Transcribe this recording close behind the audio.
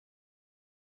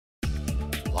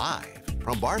Live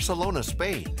from Barcelona,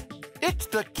 Spain, it's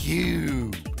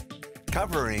theCUBE,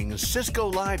 covering Cisco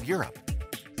Live Europe.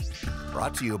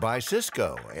 Brought to you by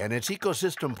Cisco and its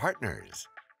ecosystem partners.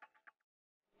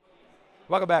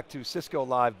 Welcome back to Cisco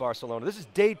Live Barcelona. This is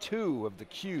day 2 of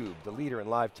theCUBE, the leader in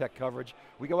live tech coverage.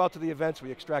 We go out to the events,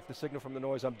 we extract the signal from the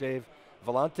noise. I'm Dave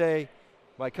Vellante,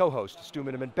 my co-host, Stu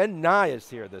Miniman. Ben Nye is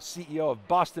here, the CEO of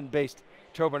Boston-based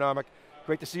Turbonomic.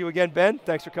 Great to see you again, Ben.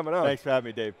 Thanks for coming on. Thanks for having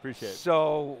me, Dave. Appreciate it.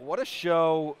 So, what a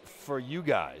show for you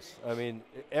guys. I mean,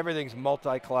 everything's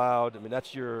multi-cloud. I mean,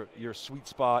 that's your sweet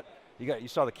spot. You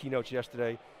saw the keynotes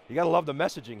yesterday. You got to love the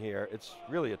messaging here. It's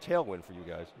really a tailwind for you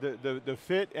guys. The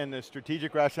fit and the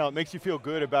strategic rationale, it makes you feel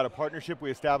good about a partnership we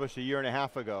established a year and a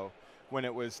half ago when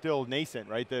it was still nascent,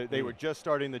 right? They were just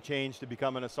starting the change to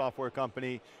becoming a software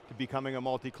company, to becoming a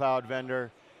multi-cloud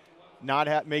vendor,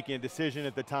 not making a decision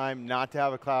at the time not to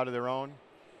have a cloud of their own.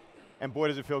 And boy,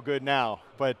 does it feel good now.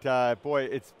 But boy,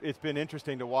 it's been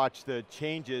interesting to watch the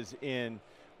changes in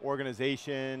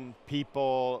organization,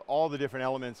 people, all the different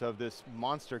elements of this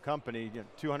monster company,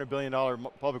 $200 billion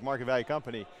public market value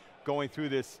company, going through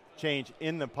this change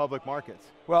in the public markets.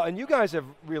 Well, and you guys have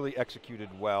really executed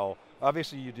well.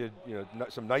 Obviously you did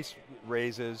some nice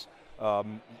raises.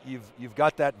 You've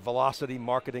got that velocity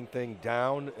marketing thing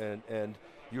down, and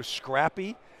you're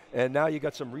scrappy, and now you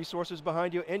got some resources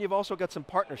behind you, and you've also got some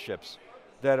partnerships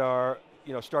that are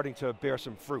starting to bear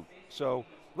some fruit. So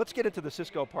let's get into the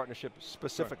Cisco partnership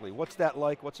specifically. Right. What's that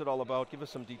like? What's it all about? Give us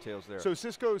some details there. So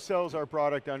Cisco sells our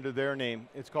product under their name.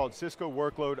 It's called Cisco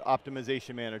Workload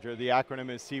Optimization Manager. The acronym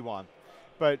is C1.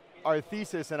 But our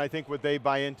thesis, and I think what they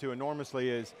buy into enormously,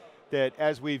 is that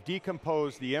as we've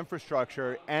decomposed the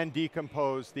infrastructure and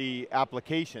decomposed the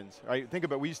applications, right? Think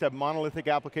about it, we used to have monolithic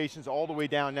applications all the way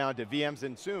down now to VMs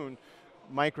and soon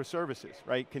microservices,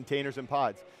 right? Containers and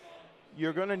pods.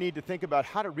 You're going to need to think about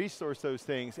how to resource those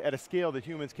things at a scale that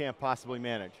humans can't possibly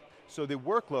manage. So the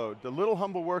workload, the little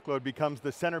humble workload, becomes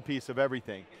the centerpiece of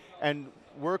everything. And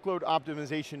Workload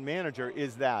Optimization Manager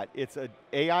is that. It's an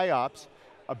AI ops,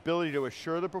 ability to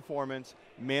assure the performance,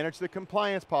 manage the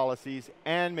compliance policies,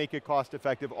 and make it cost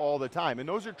effective all the time. And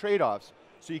those are trade-offs.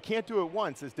 So you can't do it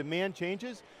once. As demand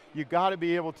changes, you got to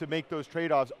be able to make those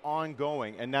trade-offs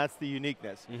ongoing, and that's the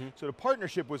uniqueness. So the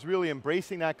partnership was really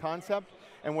embracing that concept,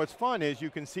 and what's fun is you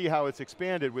can see how it's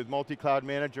expanded with multi-cloud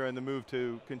manager and the move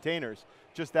to containers.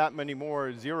 Just that many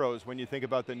more zeros when you think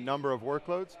about the number of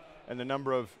workloads and the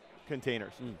number of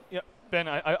containers. Yep. Ben,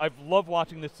 I've loved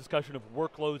watching this discussion of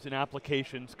workloads and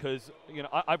applications because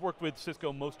I've worked with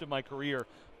Cisco most of my career,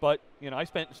 but I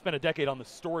spent a decade on the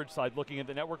storage side looking at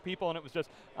the network people, and it was just,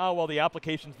 oh, well, the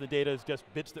applications and the data is just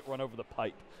bits that run over the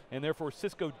pipe. And therefore,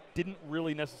 Cisco didn't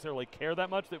really necessarily care that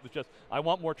much. It was just, I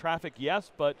want more traffic,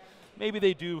 yes, but maybe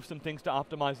they do some things to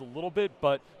optimize a little bit,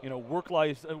 but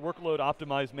workload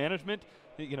optimized management,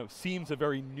 seems a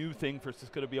very new thing for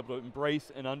Cisco to be able to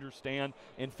embrace and understand,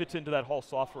 and fits into that whole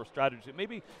software strategy.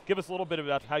 Maybe give us a little bit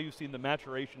about how you've seen the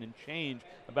maturation and change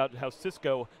about how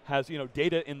Cisco has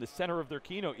data in the center of their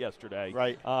keynote yesterday,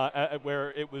 right?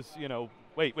 Where it was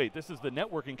wait, this is the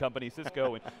networking company,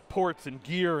 Cisco, and ports and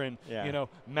gear and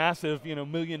massive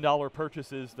 $1 million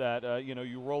purchases that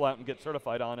you roll out and get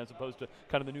certified on, as opposed to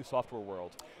kind of the new software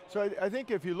world. So I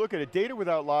think if you look at it, data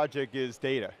without logic is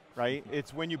data, right?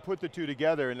 It's when you put the two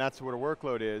together, and that's what a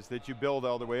workload is, that you build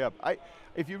all the way up.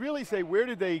 If you really say, where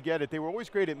did they get it? They were always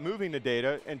great at moving the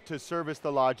data and to service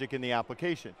the logic in the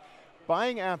application.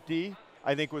 Buying AppD,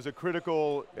 I think, was a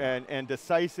critical and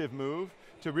decisive move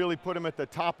to really put them at the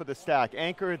top of the stack,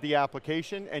 anchor the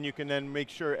application, and you can then make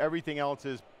sure everything else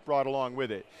is brought along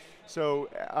with it. So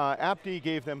AppD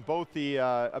gave them both the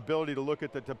ability to look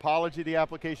at the topology of the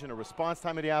application, the response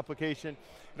time of the application.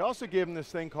 It also gave them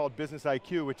this thing called Business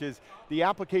IQ, which is the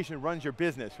application runs your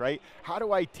business, right? How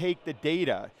do I take the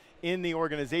data in the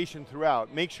organization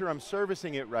throughout, make sure I'm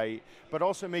servicing it right, but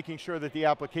also making sure that the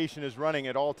application is running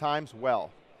at all times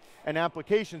well. And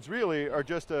applications really are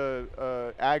just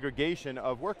a aggregation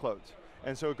of workloads.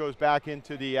 And so it goes back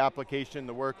into the application,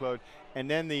 the workload, and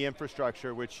then the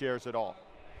infrastructure, which shares it all.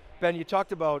 Ben, you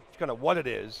talked about kind of what it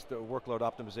is, the Workload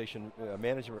Optimization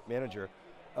Manager.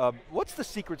 What's the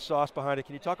secret sauce behind it?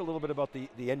 Can you talk a little bit about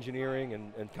the engineering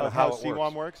and kind of how it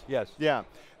C1 works? Yes. Yeah,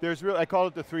 I call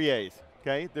it the 3 A's,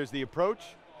 okay? There's the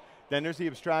approach, then there's the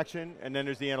abstraction, and then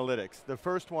there's the analytics. The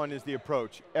first one is the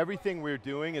approach. Everything we're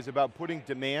doing is about putting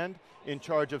demand in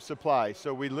charge of supply.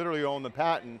 So we literally own the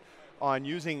patent on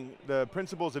using the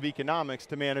principles of economics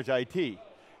to manage IT.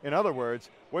 In other words,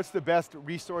 what's the best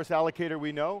resource allocator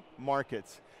we know?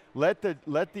 Markets. Let the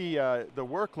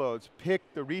workloads pick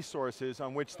the resources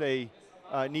on which they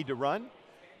need to run,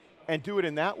 and do it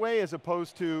in that way as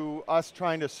opposed to us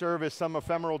trying to service some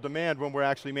ephemeral demand when we're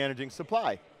actually managing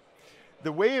supply.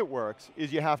 The way it works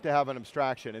is you have to have an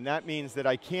abstraction, and that means that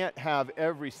I can't have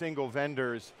every single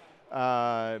vendor's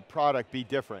product be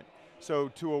different. So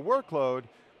to a workload,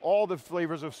 all the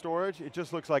flavors of storage, it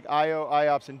just looks like I/O,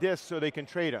 IOPS, and disks so they can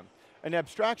trade them. An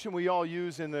abstraction we all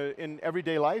use in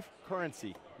everyday life,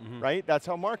 currency, right? That's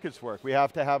how markets work. We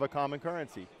have to have a common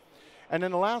currency. And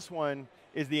then the last one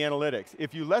is the analytics.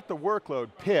 If you let the workload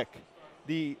pick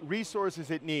the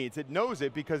resources it needs, it knows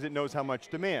it because it knows how much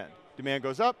demand. Demand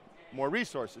goes up, more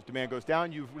resources. Demand goes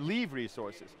down, you leave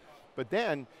resources. But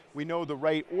then, we know the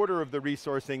right order of the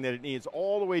resourcing that it needs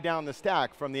all the way down the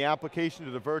stack, from the application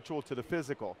to the virtual to the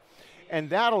physical. And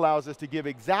that allows us to give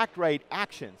exact right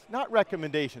actions, not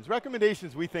recommendations.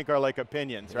 Recommendations we think are like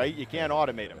opinions, right? You can't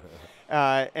automate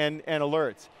them. And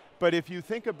alerts. But if you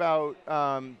think about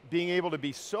being able to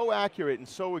be so accurate and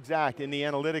so exact in the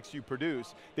analytics you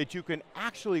produce that you can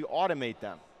actually automate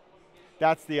them,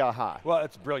 that's the aha. Well,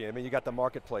 it's brilliant. I mean, you got the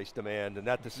marketplace demand, and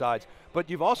that decides. But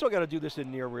you've also got to do this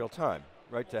in near real time,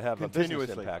 right, to have a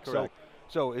business impact. Correct.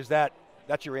 So is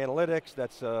that's your analytics,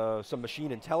 that's some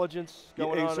machine intelligence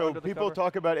going on So under the people cover?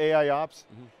 talk about AI ops.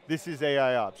 This is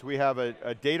AI ops. We have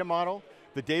a data model.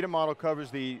 The data model covers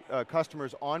the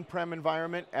customer's on-prem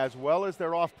environment as well as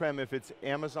their off-prem if it's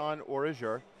Amazon or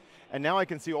Azure. And now I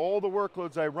can see all the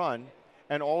workloads I run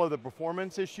and all of the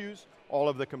performance issues, all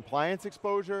of the compliance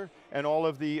exposure, and all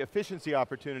of the efficiency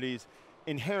opportunities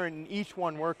inherent in each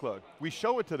one workload. We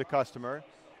show it to the customer,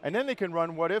 and then they can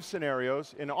run what-if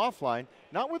scenarios in offline,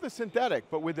 not with a synthetic,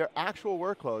 but with their actual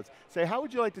workloads. Say, how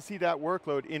would you like to see that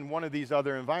workload in one of these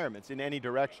other environments, in any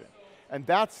direction? And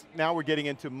that's, now we're getting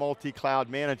into multi-cloud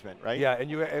management, right? Yeah,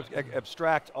 and you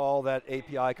abstract all that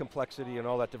API complexity and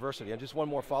all that diversity. And just one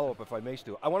more follow-up, if I may,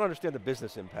 Stu. I want to understand the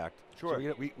business impact. Sure.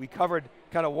 So we covered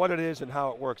kind of what it is and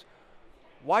how it works.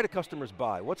 Why do customers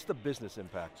buy? What's the business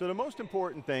impact? So the most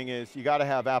important thing is you got to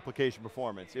have application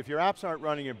performance. If your apps aren't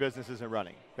running, your business isn't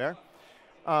running. Fair?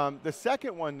 The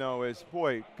second one, though, is,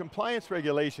 boy, compliance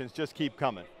regulations just keep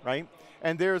coming, right?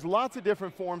 And there's lots of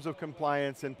different forms of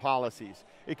compliance and policies.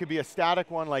 It could be a static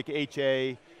one like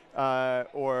HA,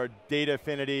 or data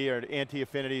affinity or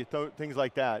anti-affinity, things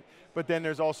like that. But then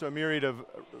there's also a myriad of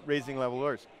raising level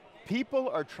alerts. People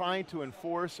are trying to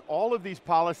enforce all of these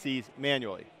policies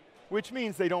manually, which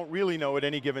means they don't really know at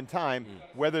any given time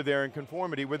whether they're in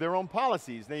conformity with their own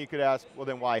policies. Then you could ask, well,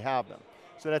 then why have them?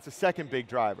 So that's a second big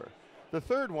driver. The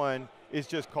third one is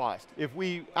just cost. If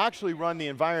we actually run the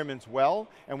environments well,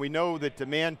 and we know that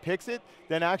demand picks it,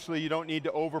 then actually you don't need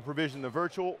to over-provision the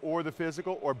virtual or the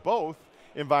physical, or both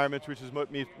environments, which is what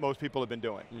most people have been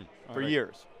doing for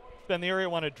years. Ben, the area I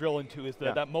want to drill into is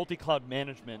that multi-cloud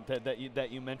management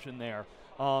that you mentioned there.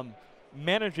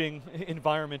 Managing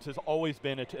environments has always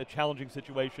been a challenging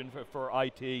situation for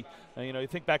IT. You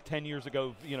think back 10 years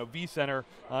ago, vCenter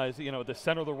is the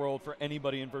center of the world for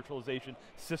anybody in virtualization,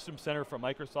 System Center for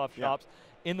Microsoft shops.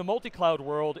 In the multi-cloud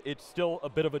world, it's still a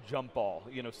bit of a jump ball.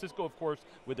 Cisco, of course,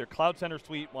 with their Cloud Center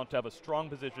suite, want to have a strong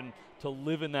position to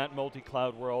live in that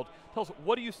multi-cloud world. Tell us,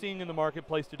 what are you seeing in the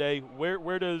marketplace today?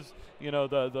 Where does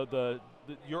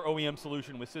your OEM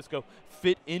solution with Cisco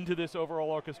fit into this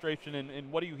overall orchestration,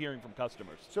 and what are you hearing from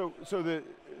customers? So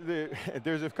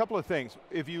there's a couple of things.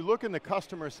 If you look in the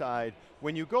customer side,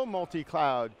 when you go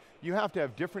multi-cloud, you have to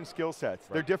have different skill sets.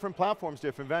 Right. They're different platforms,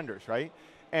 different vendors, right?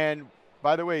 And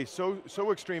by the way, so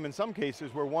extreme in some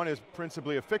cases where one is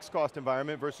principally a fixed cost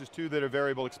environment versus two that are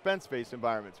variable expense-based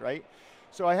environments, right?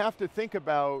 So I have to think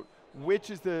about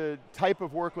which is the type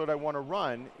of workload I want to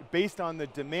run based on the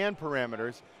demand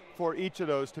parameters for each of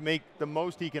those to make the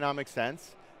most economic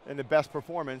sense and the best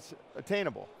performance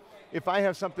attainable. If I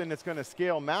have something that's going to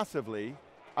scale massively,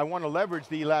 I want to leverage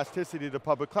the elasticity of the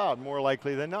public cloud more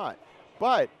likely than not.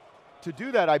 But to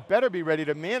do that, I better be ready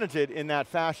to manage it in that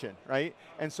fashion, right?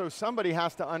 And so somebody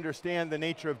has to understand the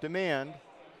nature of demand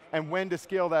and when to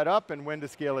scale that up and when to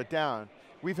scale it down.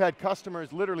 We've had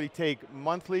customers literally take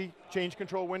monthly change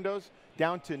control windows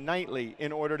down to nightly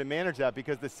in order to manage that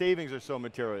because the savings are so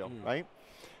material, right?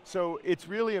 So it's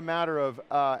really a matter of,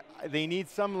 they need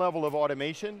some level of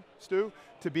automation, Stu,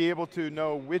 to be able to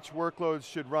know which workloads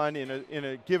should run in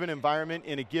a given environment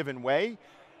in a given way,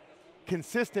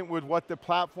 consistent with what the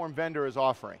platform vendor is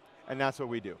offering, and that's what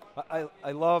we do.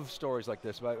 I love stories like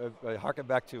this. I harken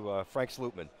back to Frank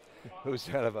Slootman, who's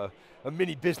kind of a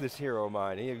mini business hero of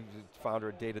mine. He was founder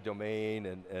of Data Domain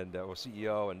and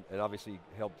CEO, and obviously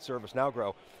helped ServiceNow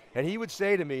grow. And he would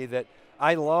say to me that,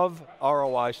 I love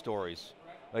ROI stories,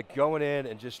 like going in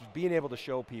and just being able to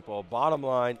show people bottom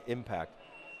line impact.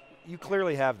 You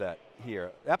clearly have that.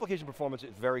 here. Application performance is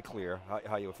very clear,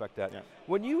 how you affect that. Yeah.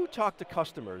 When you talk to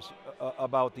customers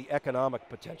about the economic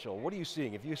potential, what are you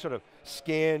seeing? If you sort of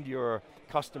scanned your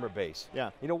customer base,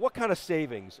 what kind of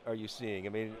savings are you seeing? I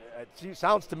mean, it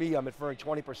sounds to me, I'm inferring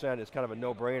 20% is kind of a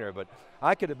no-brainer, but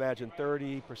I could imagine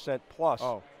 30% plus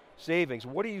savings.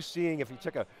 What are you seeing if you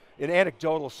took an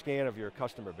anecdotal scan of your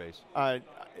customer base?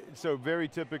 So very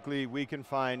typically we can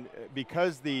find,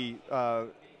 because the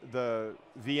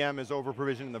VM is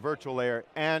over-provisioned in the virtual layer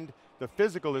and the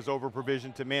physical is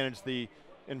over-provisioned to manage the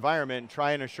environment and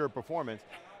try and assure performance,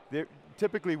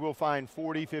 typically we'll find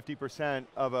 40, 50%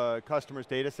 of a customer's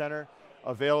data center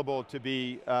available to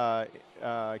be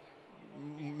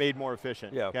made more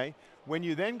efficient, okay? When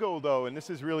you then go though, and this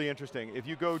is really interesting, if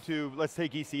you go to, let's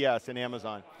take ECS in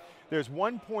Amazon, there's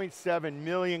 1.7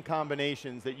 million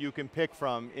combinations that you can pick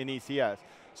from in ECS.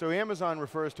 So Amazon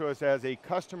refers to us as a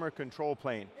customer control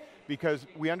plane because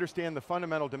we understand the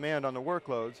fundamental demand on the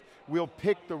workloads. We'll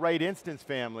pick the right instance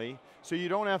family so you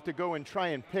don't have to go and try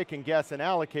and pick and guess and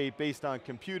allocate based on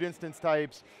compute instance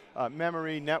types,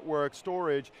 memory, network,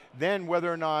 storage, then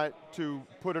whether or not to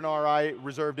put an RI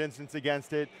reserved instance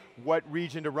against it, what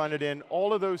region to run it in,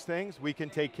 all of those things we can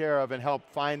take care of and help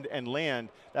find and land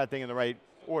that thing in the right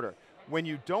order. When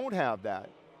you don't have that,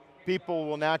 people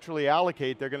will naturally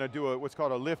allocate, they're going to do what's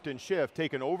called a lift and shift,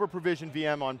 take an over-provisioned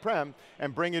VM on-prem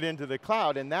and bring it into the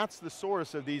cloud, and that's the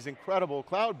source of these incredible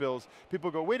cloud bills.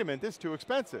 People go, wait a minute, this is too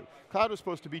expensive. Cloud was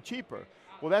supposed to be cheaper.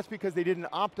 Well, that's because they didn't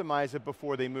optimize it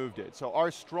before they moved it. So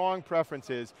our strong preference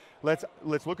is, let's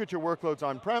look at your workloads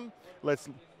on-prem, let's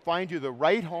find you the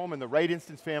right home and the right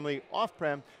instance family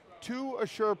off-prem to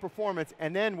assure performance,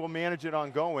 and then we'll manage it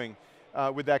ongoing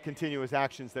with that continuous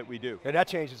actions that we do. And that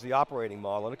changes the operating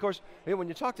model. And of course, when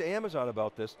you talk to Amazon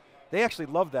about this, they actually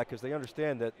love that because they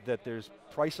understand that there's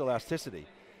price elasticity.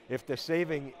 If they're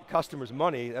saving customers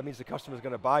money, that means the customer's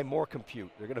going to buy more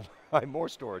compute. They're going to buy more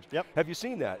storage. Yep. Have you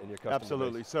seen that in your customer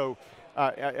Absolutely. base? So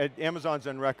Amazon's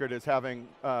on record as having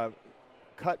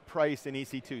cut price in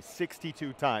EC2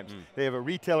 62 times. They have a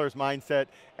retailer's mindset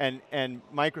and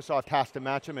Microsoft has to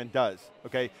match them and does,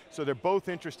 okay? So they're both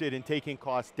interested in taking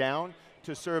costs down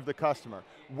to serve the customer.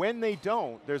 When they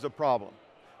don't, there's a problem.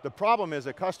 The problem is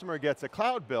a customer gets a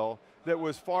cloud bill that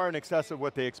was far in excess of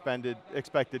what they expected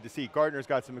to see. Gartner's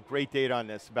got some great data on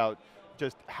this about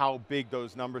just how big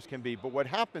those numbers can be. But what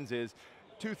happens is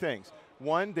two things.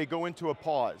 One, they go into a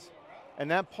pause. And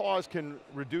that pause can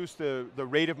reduce the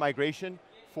rate of migration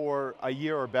for a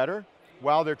year or better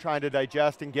while they're trying to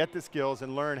digest and get the skills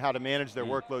and learn how to manage their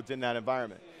workloads in that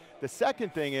environment. The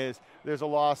second thing is there's a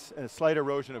loss and a slight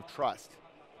erosion of trust.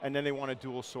 And then they want to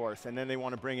dual source, and then they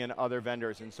want to bring in other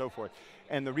vendors and so forth.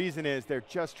 And the reason is they're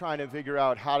just trying to figure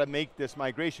out how to make this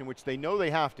migration, which they know they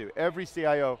have to. Every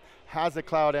CIO has a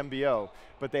cloud MBO,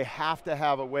 but they have to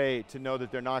have a way to know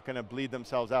that they're not going to bleed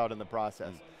themselves out in the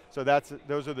process. So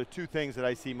those are the two things that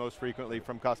I see most frequently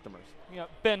from customers. Yeah,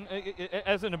 Ben,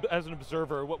 as an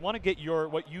observer, want to get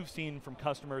what you've seen from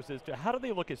customers is to how do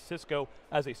they look at Cisco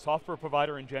as a software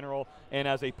provider in general and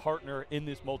as a partner in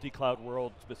this multi-cloud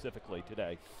world specifically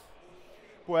today?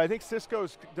 Boy, I think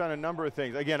Cisco's done a number of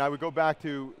things. Again, I would go back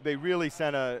to, they really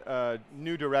sent a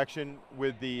new direction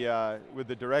with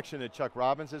the direction that Chuck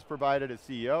Robbins has provided as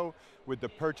CEO, with the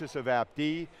purchase of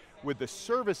AppD, with the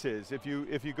services. If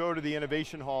you go to the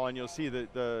innovation hall and you'll see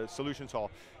the solutions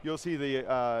hall, you'll see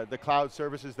the cloud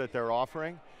services that they're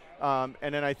offering. And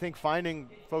then I think finding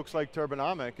folks like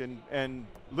Turbonomic and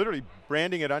literally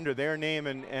branding it under their name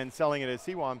and selling it as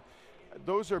CWAM,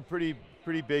 those are pretty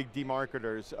big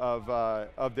demarketers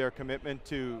of their commitment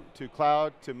to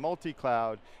cloud, to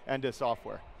multi-cloud, and to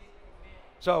software.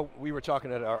 So we were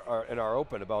talking at our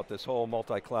open about this whole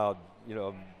multi-cloud,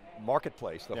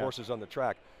 marketplace, the horses on the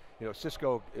track.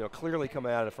 Cisco, clearly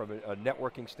coming at it from a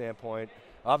networking standpoint.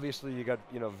 Obviously, you got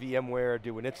VMware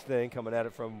doing its thing, coming at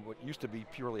it from what used to be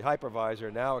purely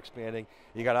hypervisor, now expanding.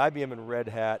 You got IBM and Red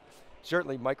Hat.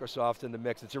 Certainly, Microsoft in the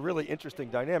mix. It's a really interesting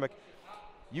dynamic.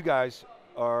 You guys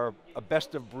are a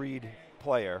best-of-breed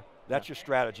player. That's your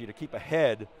strategy to keep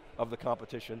ahead of the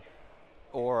competition,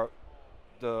 or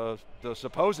the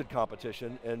supposed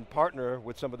competition, and partner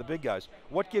with some of the big guys.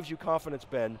 What gives you confidence,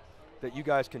 Ben, that you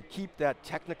guys can keep that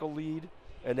technical lead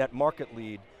and that market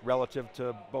lead relative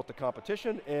to both the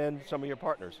competition and some of your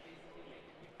partners?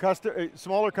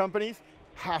 Smaller companies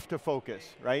have to focus,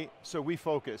 right? So we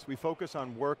focus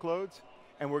on workloads,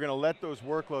 and we're going to let those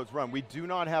workloads run. We do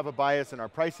not have a bias in our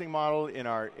pricing model, in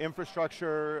our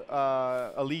infrastructure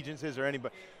allegiances or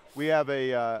anybody. We have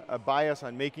a bias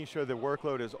on making sure the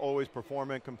workload is always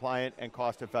performant, compliant, and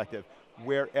cost effective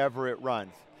wherever it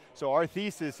runs. So our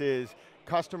thesis is,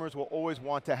 customers will always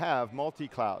want to have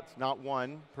multi-clouds, not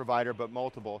one provider, but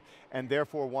multiple, and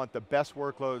therefore want the best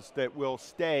workloads that will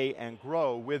stay and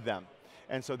grow with them.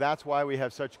 And so that's why we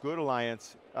have such good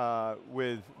alliance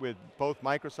with both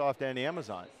Microsoft and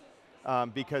Amazon.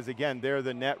 Because again, they're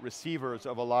the net receivers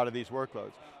of a lot of these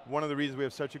workloads. One of the reasons we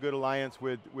have such a good alliance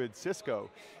with Cisco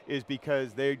is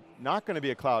because they're not going to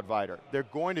be a cloud provider. They're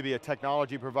going to be a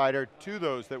technology provider to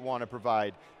those that want to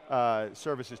provide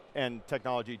services and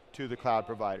technology to the cloud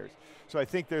providers. So I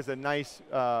think there's a nice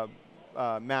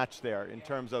match there in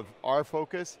terms of our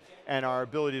focus and our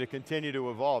ability to continue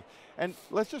to evolve. And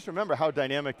let's just remember how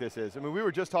dynamic this is. I mean, we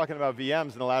were just talking about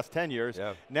VMs in the last 10 years.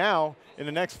 Yeah. Now, in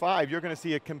the next 5, you're going to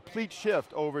see a complete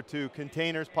shift over to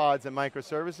containers, pods, and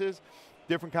microservices,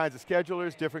 different kinds of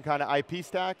schedulers, different kind of IP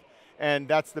stack, and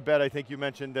that's the bet I think you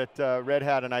mentioned that Red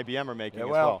Hat and IBM are making as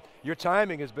well. Your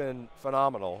timing has been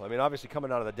phenomenal. I mean, obviously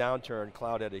coming out of the downturn,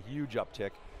 cloud had a huge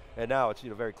uptick. And now it's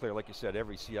very clear, like you said,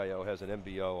 every CIO has an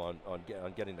MBO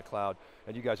on getting the cloud,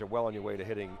 and you guys are well on your way to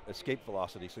hitting escape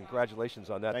velocity. So congratulations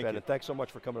on that, Ben, and thanks so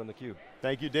much for coming on theCUBE.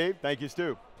 Thank you, Dave. Thank you,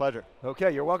 Stu. Pleasure.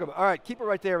 Okay, you're welcome. All right, keep it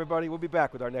right there, everybody. We'll be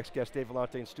back with our next guest, Dave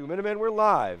Vellante and Stu Miniman. We're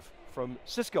live from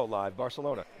Cisco Live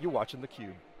Barcelona. You're watching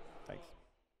theCUBE.